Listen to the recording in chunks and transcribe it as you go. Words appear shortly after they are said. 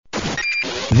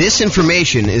This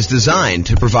information is designed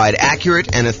to provide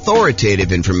accurate and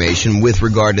authoritative information with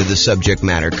regard to the subject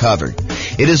matter covered.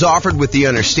 It is offered with the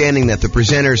understanding that the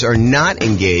presenters are not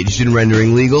engaged in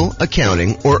rendering legal,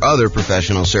 accounting, or other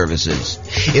professional services.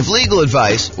 If legal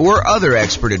advice or other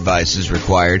expert advice is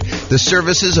required, the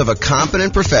services of a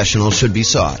competent professional should be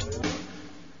sought.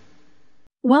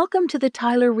 Welcome to the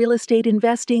Tyler Real Estate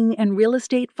Investing and Real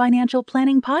Estate Financial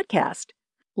Planning Podcast.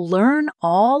 Learn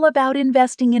all about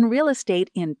investing in real estate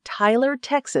in Tyler,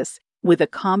 Texas, with a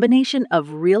combination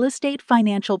of real estate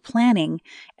financial planning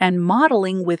and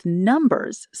modeling with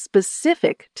numbers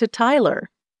specific to Tyler,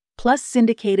 plus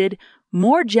syndicated,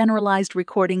 more generalized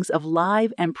recordings of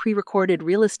live and pre-recorded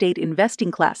real estate investing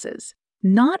classes,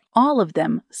 not all of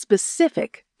them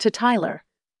specific to Tyler.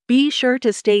 Be sure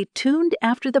to stay tuned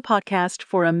after the podcast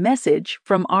for a message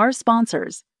from our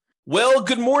sponsors. Well,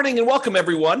 good morning and welcome,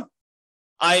 everyone.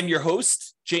 I am your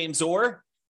host, James Orr,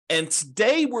 and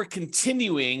today we're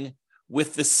continuing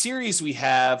with the series we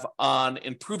have on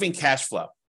improving cash flow.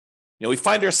 We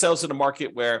find ourselves in a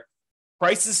market where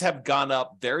prices have gone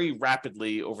up very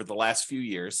rapidly over the last few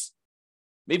years,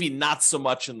 maybe not so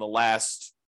much in the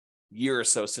last year or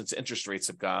so since interest rates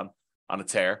have gone on a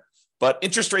tear, but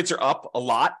interest rates are up a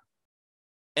lot,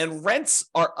 and rents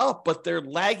are up, but they're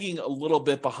lagging a little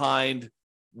bit behind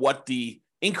what the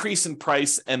increase in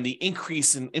price and the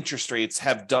increase in interest rates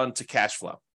have done to cash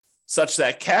flow, such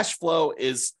that cash flow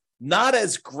is not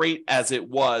as great as it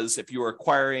was if you were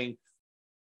acquiring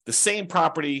the same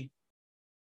property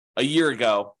a year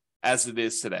ago as it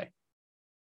is today.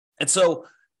 And so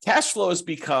cash flow has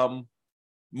become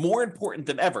more important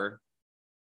than ever,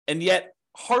 and yet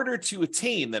harder to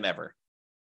attain than ever.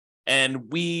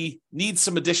 And we need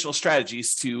some additional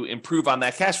strategies to improve on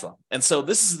that cash flow. And so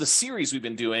this is the series we've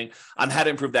been doing on how to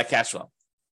improve that cash flow.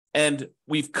 And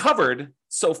we've covered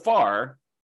so far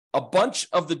a bunch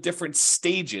of the different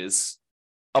stages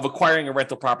of acquiring a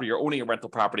rental property or owning a rental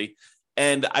property.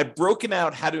 And I've broken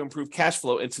out how to improve cash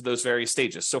flow into those various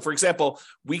stages. So for example,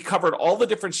 we covered all the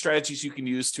different strategies you can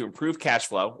use to improve cash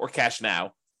flow or cash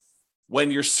now when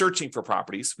you're searching for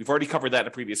properties. We've already covered that in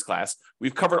a previous class.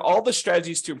 We've covered all the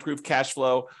strategies to improve cash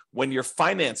flow when you're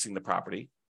financing the property.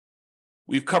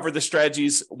 We've covered the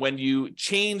strategies when you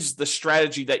change the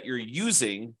strategy that you're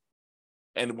using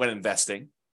and when investing,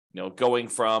 going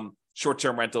from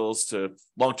short-term rentals to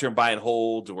long-term buy and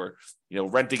hold, or,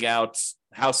 renting out,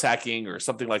 house hacking, or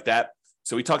something like that.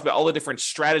 So we talked about all the different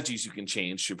strategies you can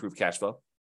change to improve cash flow.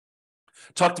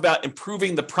 Talked about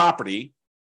improving the property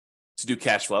to do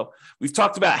cash flow. We've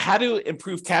talked about how to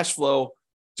improve cash flow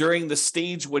during the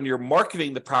stage when you're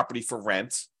marketing the property for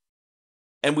rent.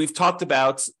 And we've talked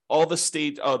about all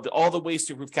the ways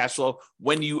to improve cash flow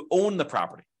when you own the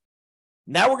property.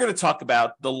 Now we're going to talk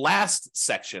about the last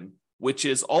section, which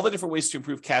is all the different ways to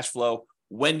improve cash flow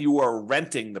when you are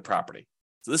renting the property.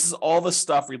 So this is all the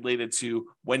stuff related to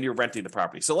when you're renting the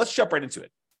property. So let's jump right into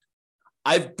it.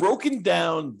 I've broken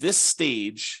down this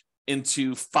stage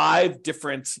into 5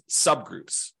 different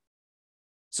subgroups.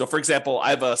 So for example, I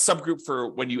have a subgroup for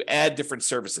when you add different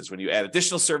services, when you add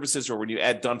additional services, or when you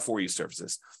add done for you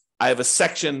services. I have a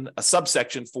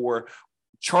subsection for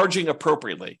charging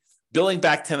appropriately, billing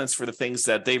back tenants for the things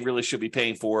that they really should be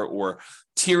paying for, or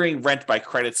tiering rent by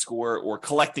credit score, or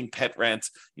collecting pet rent,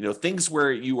 things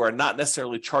where you are not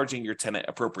necessarily charging your tenant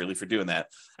appropriately for doing that.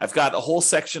 I've got a whole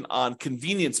section on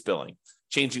convenience billing,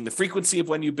 changing the frequency of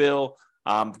when you bill,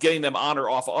 getting them on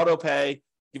or off auto pay,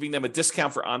 giving them a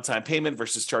discount for on-time payment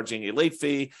versus charging a late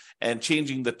fee, and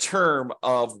changing the term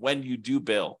of when you do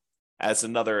bill as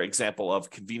another example of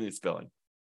convenience billing.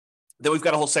 Then we've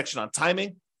got a whole section on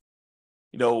timing,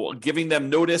 giving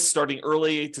them notice starting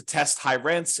early to test high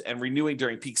rents and renewing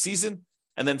during peak season.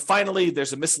 And then finally,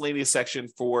 there's a miscellaneous section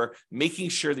for making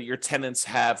sure that your tenants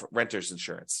have renter's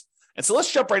insurance. And so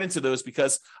let's jump right into those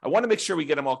because I want to make sure we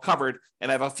get them all covered, and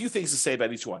I have a few things to say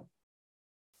about each one.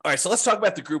 All right, so let's talk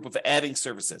about the group of adding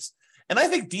services. And I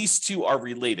think these two are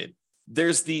related.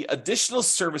 There's the additional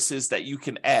services that you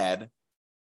can add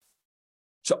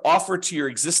to offer to your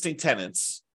existing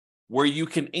tenants where you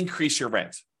can increase your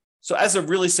rent. So as a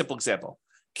really simple example,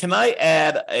 can I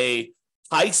add a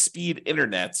high-speed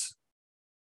internet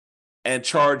and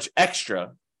charge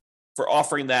extra for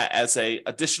offering that as an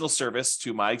additional service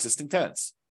to my existing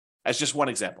tenants? As just one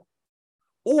example.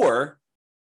 Or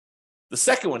the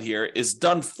second one here is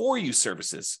done for you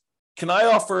services. Can I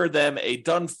offer them a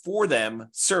done for them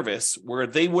service where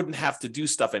they wouldn't have to do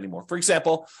stuff anymore? For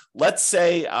example, let's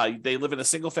say they live in a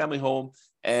single family home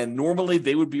and normally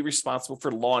they would be responsible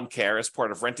for lawn care as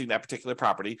part of renting that particular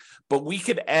property, but we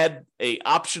could add a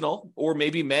optional or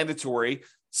maybe mandatory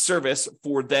service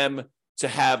for them to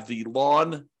have the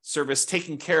lawn service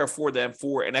taken care of for them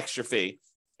for an extra fee.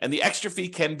 And the extra fee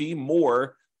can be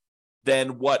more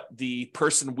than what the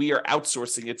person we are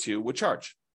outsourcing it to would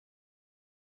charge.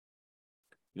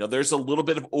 There's a little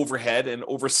bit of overhead and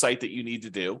oversight that you need to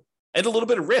do, and a little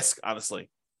bit of risk, honestly,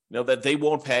 that they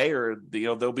won't pay, or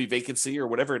there'll be vacancy or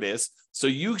whatever it is. So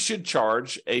you should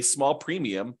charge a small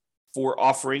premium for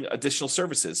offering additional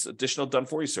services, additional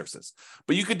done-for-you services.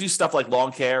 But you could do stuff like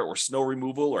lawn care or snow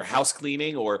removal or house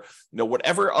cleaning or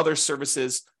whatever other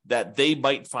services that they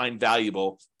might find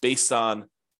valuable based on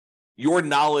your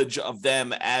knowledge of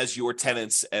them as your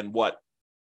tenants and what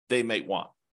they might want.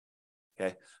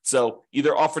 Okay, so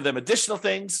either offer them additional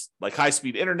things like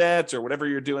high-speed internet or whatever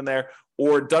you're doing there,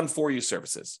 or done-for-you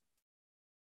services.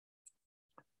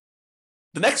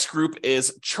 The next group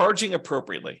is charging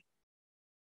appropriately.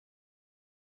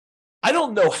 I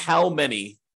don't know how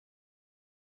many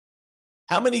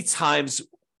times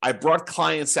I brought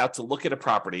clients out to look at a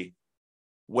property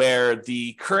where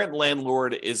the current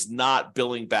landlord is not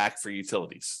billing back for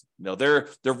utilities. They're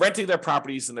renting their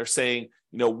properties and they're saying,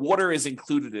 water is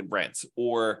included in rent,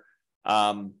 or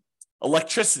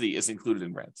electricity is included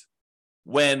in rent,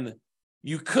 when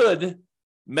you could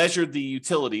measure the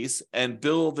utilities and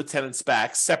bill the tenants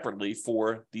back separately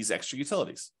for these extra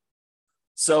utilities.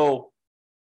 So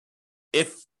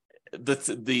if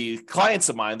the clients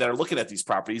of mine that are looking at these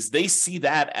properties, they see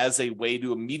that as a way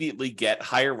to immediately get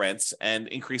higher rents and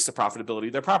increase the profitability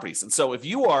of their properties. And so if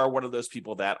you are one of those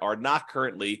people that are not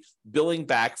currently billing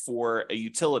back for a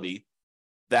utility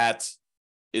that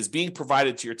is being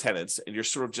provided to your tenants, and you're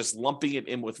sort of just lumping it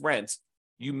in with rent,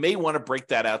 you may want to break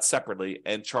that out separately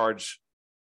and charge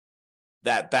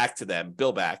that back to them,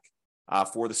 bill back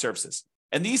for the services.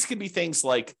 And these can be things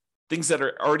like things that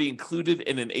are already included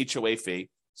in an HOA fee.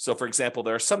 So, for example,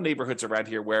 there are some neighborhoods around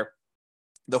here where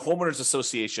the homeowners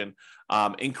association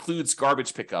includes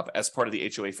garbage pickup as part of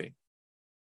the HOA fee.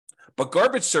 But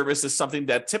garbage service is something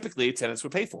that typically tenants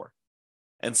would pay for.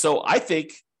 And so I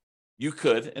think you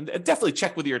could, and definitely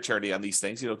check with your attorney on these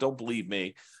things, don't believe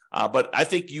me, but I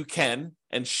think you can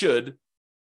and should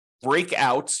break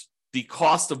out the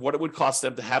cost of what it would cost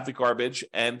them to have the garbage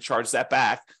and charge that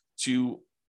back to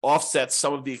offset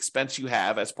some of the expense you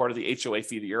have as part of the HOA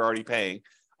fee that you're already paying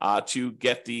to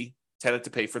get the tenant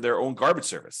to pay for their own garbage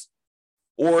service.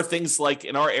 Or things like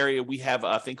in our area, we have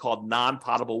a thing called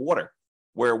non-potable water,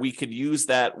 where we can use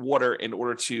that water in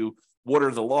order to water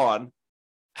the lawn.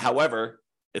 However,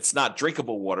 it's not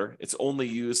drinkable water. It's only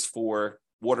used for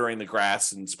watering the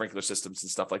grass and sprinkler systems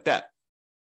and stuff like that.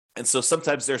 And so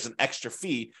sometimes there's an extra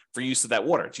fee for use of that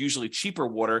water. It's usually cheaper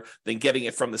water than getting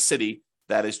it from the city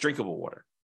that is drinkable water.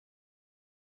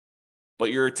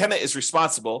 But your tenant is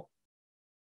responsible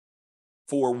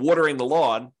for watering the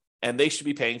lawn, and they should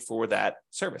be paying for that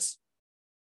service.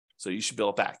 So you should bill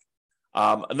it back.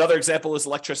 Another example is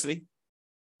electricity.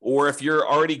 Or if you're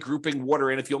already grouping water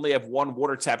in, if you only have one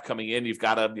water tap coming in, you've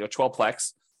got a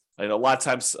 12-plex. I know a lot of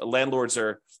times landlords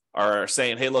are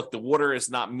saying, hey, look, the water is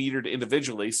not metered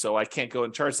individually, so I can't go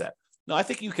and charge that. No, I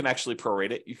think you can actually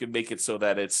prorate it. You can make it so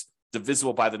that it's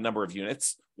divisible by the number of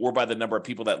units or by the number of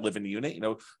people that live in the unit.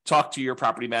 Talk to your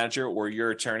property manager or your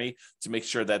attorney to make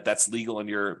sure that that's legal in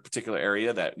your particular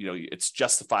area, that it's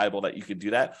justifiable that you can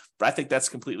do that. But I think that's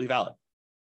completely valid.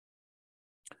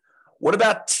 What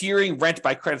about tiering rent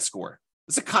by credit score?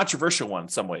 It's a controversial one in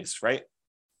some ways, right?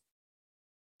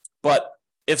 But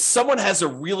if someone has a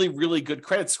really, really good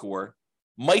credit score,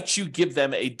 might you give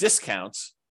them a discount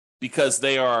because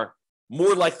they are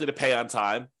more likely to pay on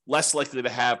time, less likely to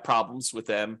have problems with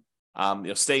them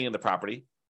staying in the property?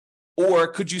 Or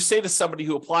could you say to somebody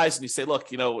who applies and you say, look,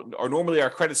 or normally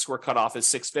our credit score cutoff is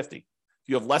 650. If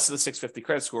you have less than a 650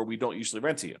 credit score, we don't usually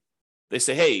rent to you. They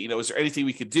say, hey, is there anything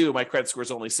we could do? My credit score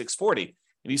is only 640.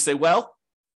 And you say, well,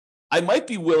 I might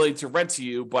be willing to rent to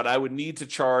you, but I would need to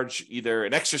charge either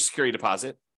an extra security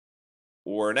deposit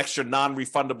or an extra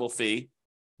non-refundable fee,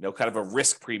 kind of a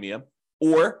risk premium,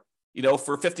 or,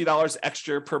 for $50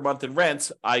 extra per month in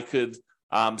rent, I could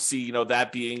see,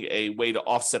 that being a way to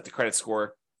offset the credit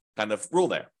score kind of rule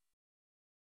there.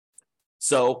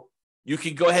 So you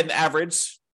can go ahead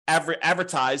and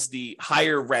advertise the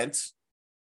higher rent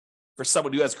for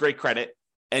someone who has great credit,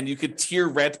 and you could tier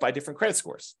rent by different credit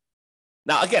scores.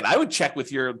 Now, again, I would check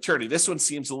with your attorney. This one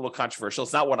seems a little controversial.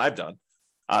 It's not one I've done.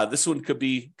 This one could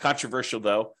be controversial,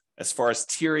 though, as far as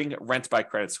tiering rent by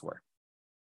credit score.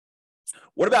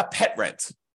 What about pet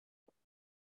rent?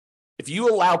 If you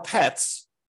allow pets,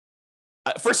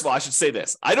 first of all, I should say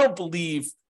this. I don't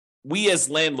believe we as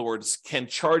landlords can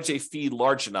charge a fee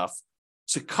large enough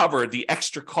to cover the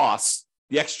extra costs,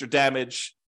 the extra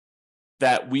damage,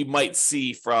 that we might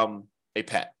see from a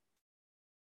pet.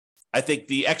 I think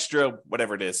the extra,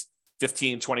 whatever it is,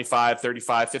 $15, $25, $35,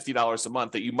 $50 a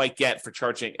month that you might get for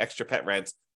charging extra pet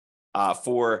rent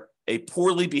for a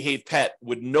poorly behaved pet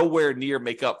would nowhere near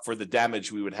make up for the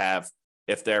damage we would have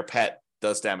if their pet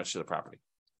does damage to the property.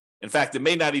 In fact, it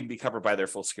may not even be covered by their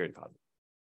full security deposit.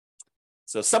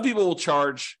 So some people will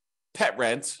charge pet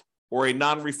rent or a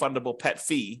non-refundable pet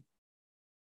fee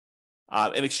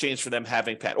in exchange for them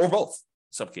having pet, or both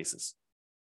in some cases.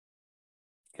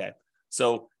 Okay,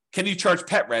 so can you charge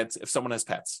pet rent if someone has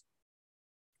pets?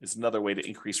 Is another way to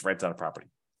increase rent on a property.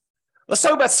 Let's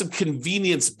talk about some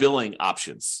convenience billing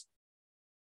options.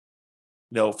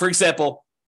 For example,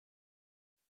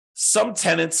 some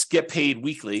tenants get paid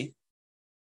weekly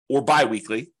or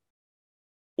biweekly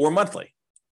or monthly.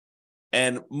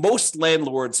 And most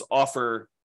landlords offer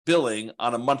billing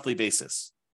on a monthly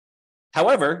basis.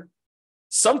 However,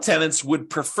 some tenants would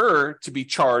prefer to be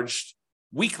charged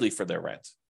weekly for their rent.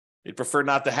 They'd prefer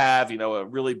not to have, a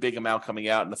really big amount coming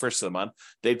out in the first of the month.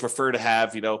 They'd prefer to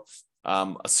have,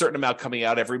 a certain amount coming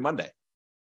out every Monday.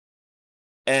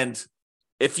 And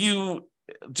if you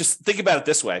just think about it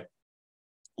this way,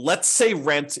 let's say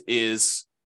rent is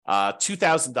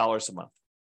 $2,000 a month.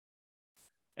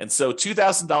 And so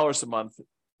 $2,000 a month,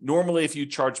 normally if you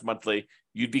charge monthly,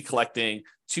 you'd be collecting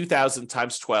 $2,000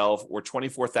 times 12 or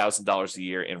 $24,000 a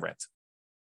year in rent.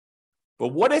 But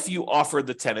what if you offer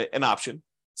the tenant an option?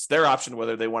 It's their option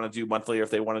whether they want to do monthly or if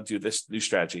they want to do this new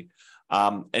strategy.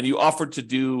 And you offered to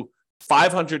do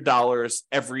 $500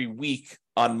 every week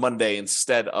on Monday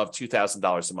instead of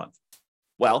 $2,000 a month.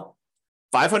 Well,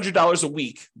 $500 a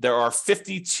week, there are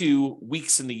 52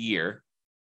 weeks in the year.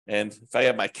 And if I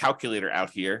have my calculator out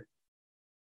here,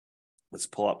 let's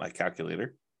pull up my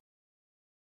calculator.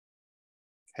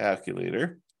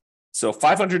 So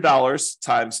 $500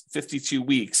 times 52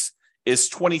 weeks is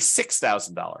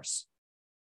 $26,000.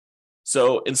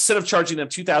 So instead of charging them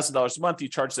 $2,000 a month, you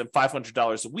charge them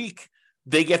 $500 a week.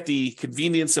 They get the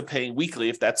convenience of paying weekly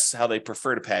if that's how they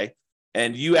prefer to pay.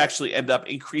 And you actually end up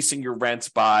increasing your rent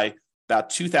by about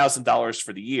 $2,000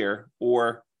 for the year,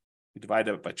 or we divide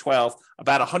it by 12,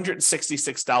 about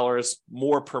 $166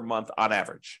 more per month on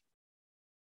average.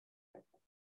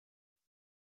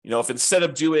 If instead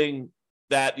of doing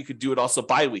that, you could do it also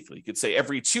biweekly. You could say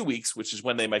every 2 weeks, which is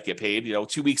when they might get paid,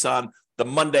 2 weeks on the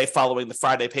Monday following the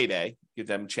Friday payday, give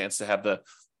them a chance to have the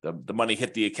money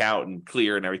hit the account and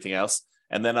clear and everything else.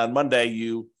 And then on Monday,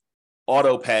 you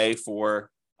auto pay for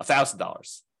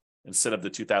 $1,000 instead of the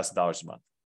 $2,000 a month.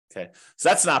 Okay, so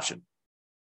that's an option.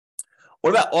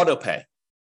 What about auto pay?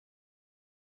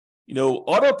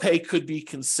 Auto pay could be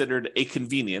considered a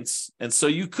convenience. And so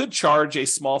you could charge a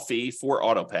small fee for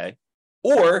auto pay.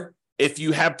 Or if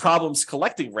you have problems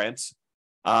collecting rent,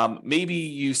 maybe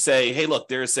you say, hey, look,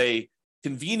 there's a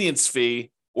convenience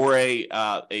fee or a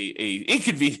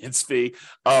inconvenience fee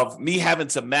of me having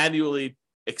to manually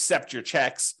accept your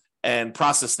checks and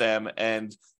process them.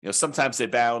 And sometimes they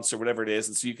bounce or whatever it is.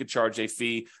 And so you could charge a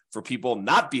fee for people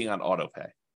not being on auto pay.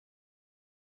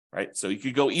 Right. So you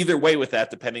could go either way with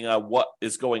that, depending on what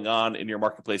is going on in your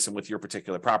marketplace and with your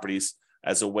particular properties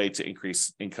as a way to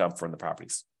increase income from the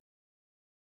properties.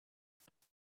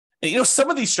 And, some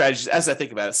of these strategies, as I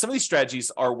think about it, some of these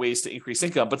strategies are ways to increase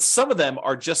income, but some of them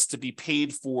are just to be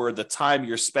paid for the time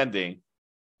you're spending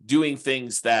doing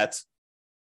things that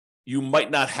you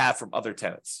might not have from other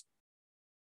tenants.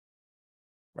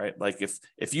 Right? Like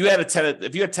if you had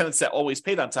tenants that always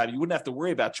paid on time, you wouldn't have to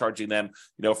worry about charging them,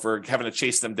 for having to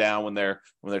chase them down when their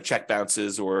check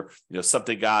bounces or,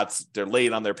 they're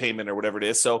late on their payment or whatever it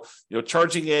is. So,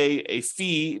 charging a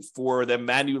fee for them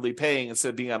manually paying instead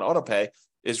of being on auto pay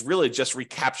is really just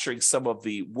recapturing some of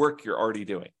the work you're already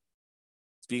doing.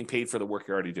 It's being paid for the work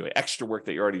you're already doing, extra work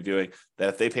that you're already doing that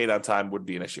if they paid on time wouldn't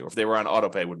be an issue. If they were on auto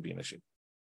pay, wouldn't be an issue.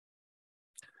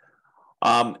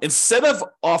 Instead of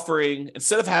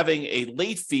having a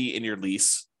late fee in your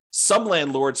lease, some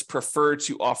landlords prefer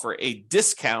to offer a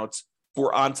discount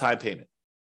for on-time payment.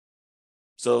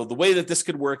 So the way that this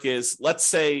could work is, let's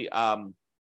say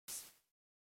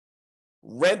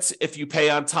rent, if you pay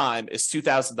on time, is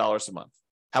 $2,000 a month.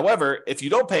 However, if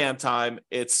you don't pay on time,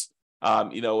 it's a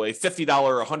 $50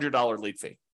 or $100 late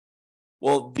fee.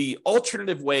 Well, the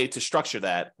alternative way to structure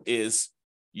that is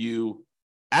you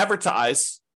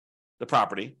advertise the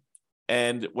property,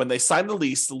 and when they sign the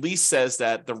lease says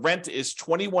that the rent is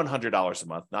 $2,100 a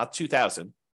month, not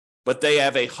 $2,000, but they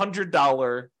have a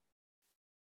 $100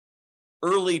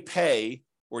 early pay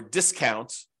or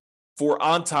discount for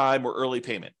on-time or early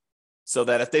payment. So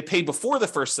that if they pay before the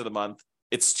first of the month,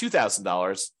 it's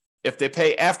 $2,000. If they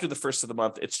pay after the first of the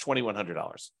month, it's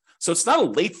 $2,100. So it's not a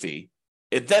late fee.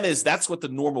 It then is, that's what the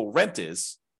normal rent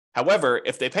is. However,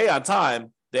 if they pay on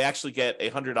time, they actually get a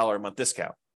 $100 a month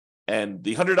discount. And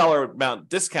the $100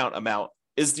 discount amount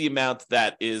is the amount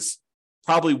that is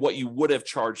probably what you would have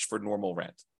charged for normal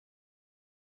rent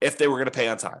if they were going to pay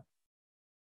on time.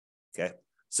 Okay.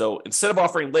 So instead of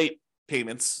offering late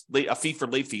payments, a fee for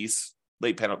late fees,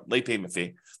 late payment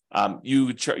fee,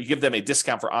 you give them a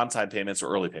discount for on-time payments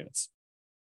or early payments.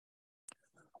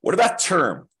 What about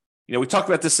term? We talked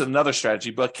about this in another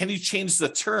strategy, but can you change the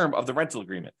term of the rental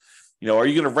agreement? Are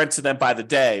you going to rent to them by the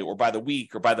day or by the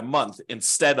week or by the month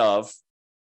instead of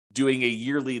doing a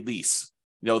yearly lease?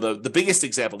 The biggest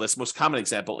example, this most common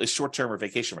example, is short-term or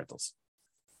vacation rentals.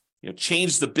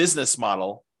 Change the business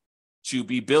model to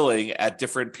be billing at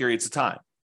different periods of time.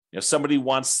 Somebody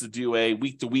wants to do a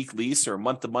week-to-week lease or a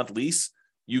month-to-month lease,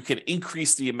 you can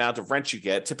increase the amount of rent you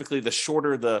get. Typically, the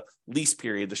shorter the lease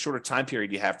period, the shorter time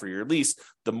period you have for your lease,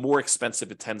 the more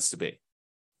expensive it tends to be.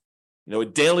 A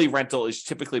daily rental is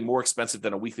typically more expensive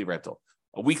than a weekly rental.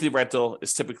 A weekly rental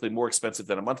is typically more expensive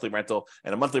than a monthly rental,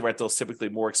 and a monthly rental is typically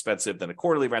more expensive than a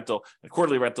quarterly rental, and a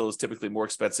quarterly rental is typically more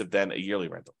expensive than a yearly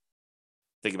rental.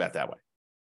 Think about it that way.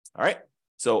 All right?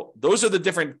 So those are the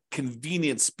different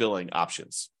convenience billing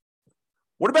options.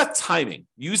 What about timing?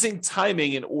 Using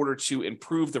timing in order to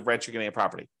improve the rent you're getting a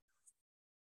property.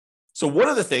 So one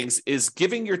of the things is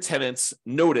giving your tenants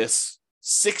notice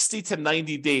 60 to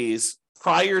 90 days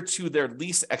prior to their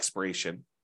lease expiration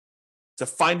to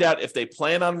find out if they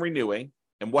plan on renewing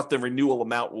and what the renewal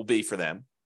amount will be for them.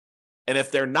 And if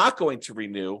they're not going to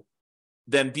renew,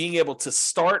 then being able to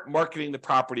start marketing the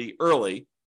property early,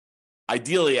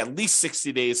 ideally at least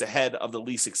 60 days ahead of the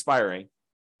lease expiring,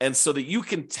 and so that you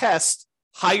can test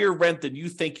higher rent than you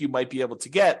think you might be able to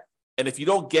get. And if you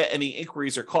don't get any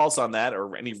inquiries or calls on that,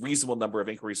 or any reasonable number of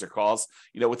inquiries or calls,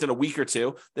 within a week or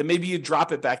two, then maybe you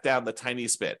drop it back down the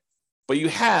tiniest bit. But you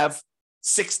have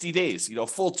 60 days,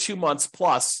 full 2 months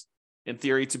plus, in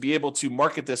theory, to be able to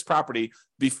market this property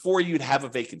before you'd have a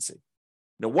vacancy.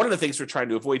 Now, one of the things we're trying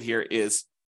to avoid here is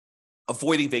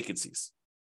avoiding vacancies.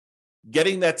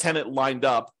 Getting that tenant lined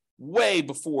up way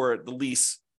before the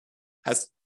lease has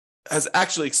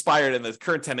actually expired and the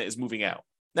current tenant is moving out.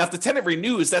 Now, if the tenant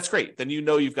renews, that's great. Then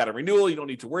you've got a renewal. You don't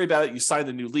need to worry about it. You sign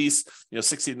the new lease,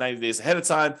 60 to 90 days ahead of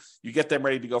time. You get them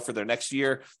ready to go for their next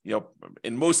year.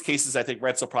 In most cases, I think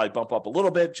rents will probably bump up a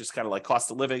little bit, just kind of like cost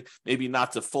of living, maybe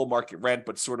not to full market rent,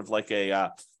 but sort of like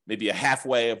maybe a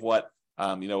halfway of what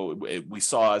we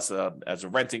saw as a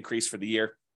rent increase for the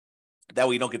year. That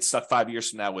way you don't get stuck 5 years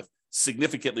from now with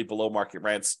significantly below market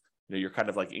rents. You're kind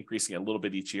of like increasing a little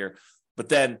bit each year. But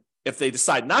then if they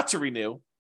decide not to renew,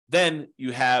 then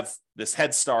you have this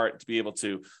head start to be able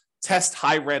to test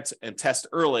high rent and test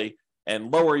early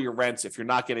and lower your rents if you're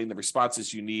not getting the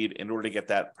responses you need in order to get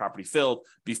that property filled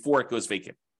before it goes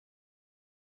vacant.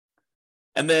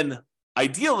 And then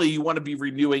ideally, you want to be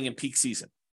renewing in peak season.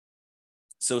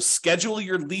 So schedule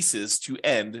your leases to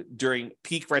end during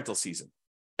peak rental season.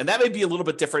 And that may be a little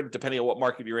bit different depending on what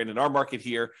market you're in. In our market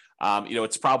here,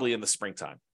 it's probably in the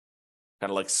springtime, kind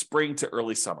of like spring to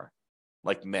early summer,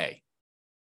 like May.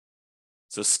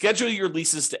 So schedule your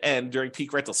leases to end during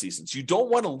peak rental seasons. You don't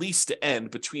want a lease to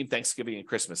end between Thanksgiving and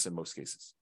Christmas in most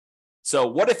cases. So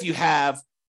what if you have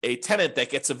a tenant that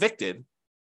gets evicted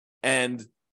and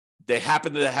they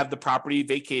happen to have the property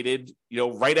vacated,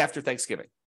 right after Thanksgiving?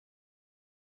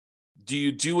 Do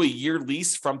you do a year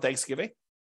lease from Thanksgiving?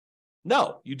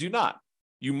 No, you do not.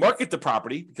 You market the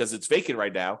property because it's vacant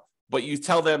right now, but you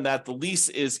tell them that the lease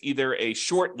is either a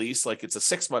short lease, like it's a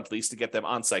 6-month lease to get them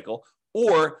on cycle,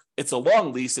 or it's a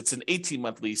long lease, it's an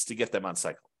 18-month lease to get them on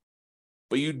cycle.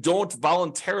 But you don't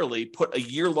voluntarily put a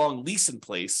year-long lease in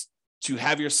place to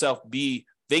have yourself be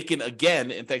vacant again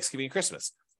in Thanksgiving and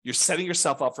Christmas. You're setting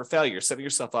yourself up for failure, you're setting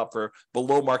yourself up for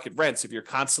below market rents if you're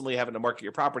constantly having to market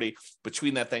your property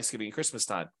between that Thanksgiving and Christmas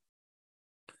time.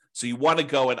 So you want to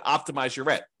go and optimize your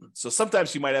rent. So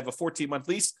sometimes you might have a 14-month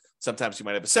lease, sometimes you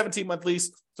might have a 17-month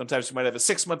lease, sometimes you might have a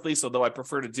 6-month lease, although I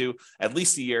prefer to do at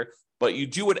least a year. But you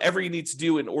do whatever you need to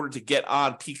do in order to get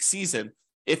on peak season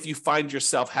if you find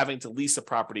yourself having to lease a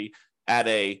property at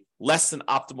a less than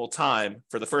optimal time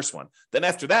for the first one. Then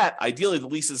after that, ideally the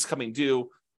lease is coming due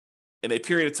in a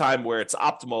period of time where it's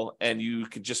optimal and you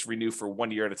can just renew for 1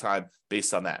 year at a time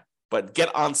based on that. But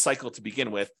get on cycle to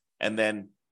begin with and then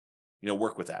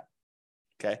work with that.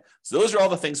 Okay. So those are all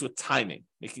the things with timing,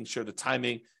 making sure the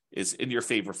timing is in your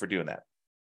favor for doing that.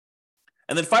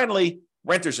 And then finally,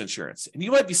 renter's insurance. And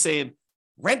you might be saying,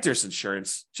 renter's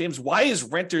insurance? James, why is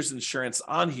renter's insurance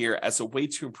on here as a way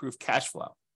to improve cash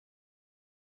flow?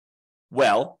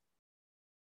 Well,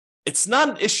 It's not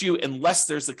an issue unless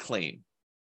there's a claim,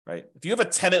 right? If you have a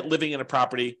tenant living in a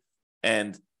property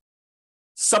and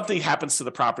something happens to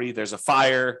the property, there's a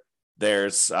fire,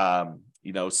 there's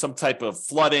some type of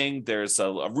flooding, there's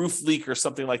a roof leak or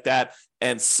something like that,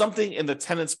 and something in the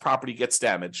tenant's property gets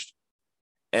damaged,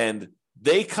 and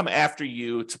they come after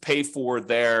you to pay for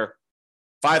their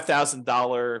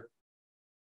 $5,000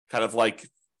 kind of like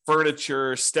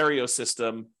furniture stereo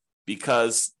system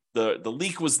because the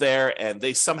leak was there and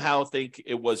they somehow think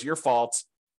it was your fault.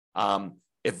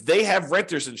 If they have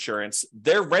renter's insurance,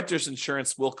 their renter's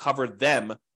insurance will cover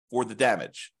them for the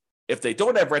damage. If they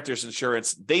don't have renter's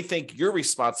insurance, they think you're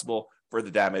responsible for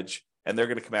the damage and they're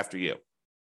going to come after you.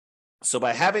 So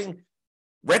by having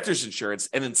renter's insurance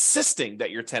and insisting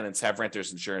that your tenants have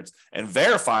renter's insurance and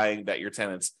verifying that your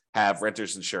tenants have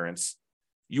renter's insurance,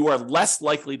 you are less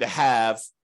likely to have,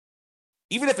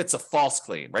 even if it's a false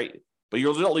claim, right? But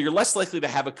you're less likely to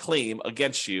have a claim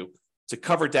against you to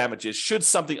cover damages should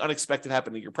something unexpected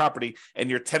happen to your property and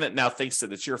your tenant now thinks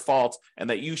that it's your fault and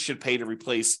that you should pay to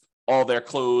replace all their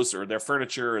clothes or their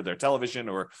furniture or their television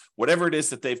or whatever it is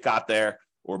that they've got there.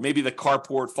 Or maybe the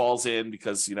carport falls in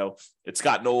because, it's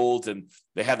gotten old and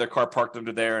they had their car parked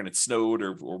under there and it snowed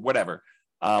or whatever,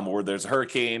 or there's a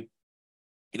hurricane.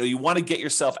 You want to get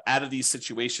yourself out of these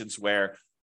situations where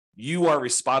you are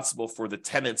responsible for the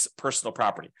tenant's personal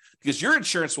property because your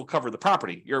insurance will cover the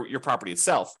property, your property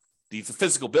itself, the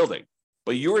physical building.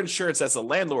 But your insurance as a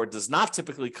landlord does not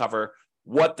typically cover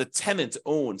what the tenant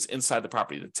owns inside the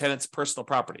property, the tenant's personal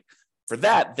property. For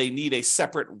that, they need a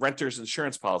separate renter's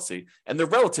insurance policy, and they're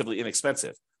relatively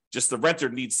inexpensive. Just the renter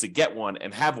needs to get one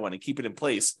and have one and keep it in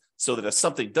place so that if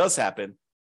something does happen,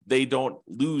 they don't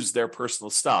lose their personal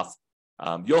stuff.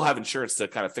 You'll have insurance to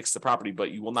kind of fix the property,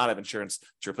 but you will not have insurance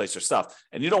to replace their stuff.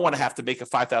 And you don't want to have to make a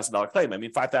 $5,000 claim. I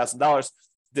mean, $5,000,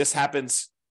 this happens,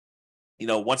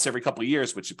 once every couple of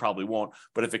years, which it probably won't.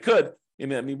 But if it could,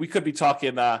 we could be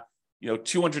talking,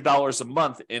 $200 a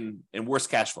month in worst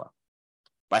cash flow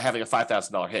by having a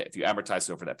 $5,000 hit if you amortize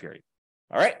it over that period.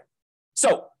 All right.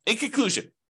 So in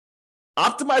conclusion,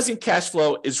 optimizing cash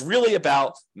flow is really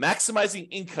about maximizing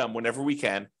income whenever we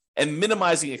can and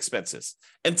minimizing expenses.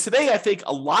 And today, I think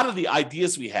a lot of the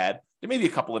ideas we had, there may be a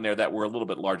couple in there that were a little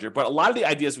bit larger, but a lot of the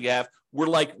ideas we have were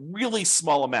like really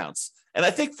small amounts. And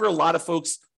I think for a lot of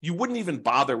folks, you wouldn't even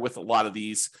bother with a lot of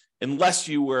these unless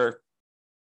you were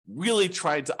really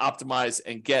trying to optimize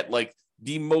and get like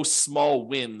the most small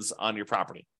wins on your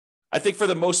property. I think for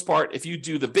the most part, if you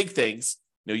do the big things,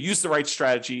 use the right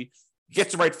strategy,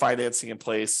 get the right financing in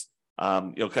place,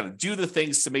 kind of do the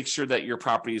things to make sure that your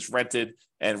property is rented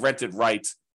and rented right.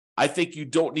 I think you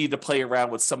don't need to play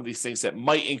around with some of these things that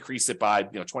might increase it by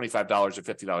 $25 or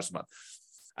 $50 a month.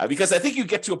 Because I think you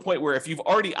get to a point where if you've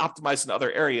already optimized in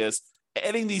other areas,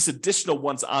 adding these additional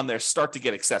ones on there start to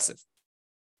get excessive.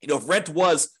 If rent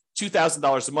was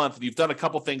 $2,000 a month, and you've done a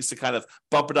couple things to kind of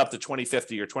bump it up to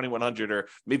 $2,050 or $2,100 or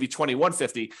maybe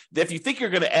 $2,150, then if you think you're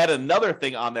going to add another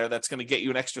thing on there that's going to get you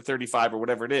an extra $35 or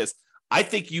whatever it is, I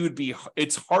think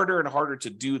it's harder and harder to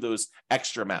do those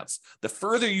extra amounts. The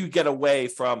further you get away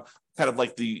from kind of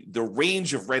like the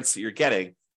range of rents that you're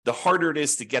getting, the harder it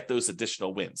is to get those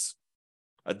additional wins,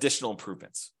 additional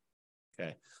improvements.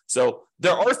 Okay. So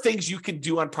there are things you can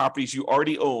do on properties you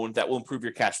already own that will improve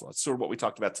your cash flow. It's sort of what we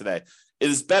talked about today. It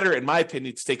is better, in my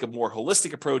opinion, to take a more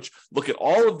holistic approach, look at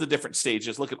all of the different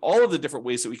stages, look at all of the different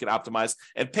ways that we can optimize,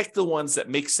 and pick the ones that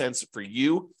make sense for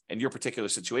you and your particular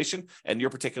situation and your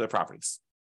particular properties.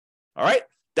 All right.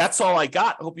 That's all I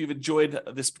got. I hope you've enjoyed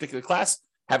this particular class.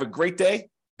 Have a great day.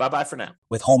 Bye-bye for now.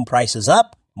 With home prices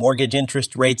up, mortgage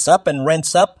interest rates up, and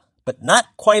rents up, but not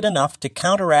quite enough to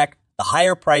counteract the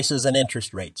higher prices and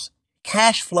interest rates.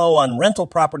 Cash flow on rental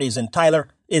properties in Tyler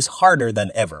is harder than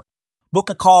ever. Book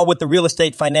a call with the Real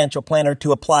Estate Financial Planner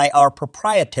to apply our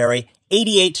proprietary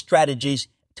 88 strategies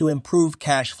to improve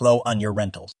cash flow on your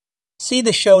rentals. See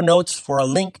the show notes for a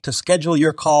link to schedule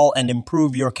your call and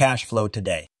improve your cash flow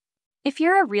today. If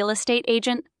you're a real estate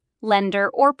agent, lender,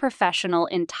 or professional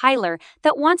in Tyler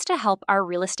that wants to help our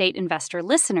real estate investor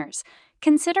listeners,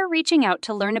 consider reaching out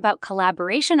to learn about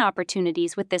collaboration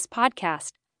opportunities with this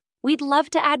podcast. We'd love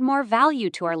to add more value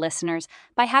to our listeners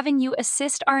by having you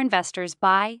assist our investors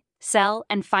buy, sell,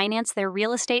 and finance their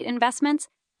real estate investments.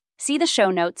 See the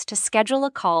show notes to schedule a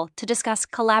call to discuss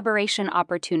collaboration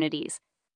opportunities.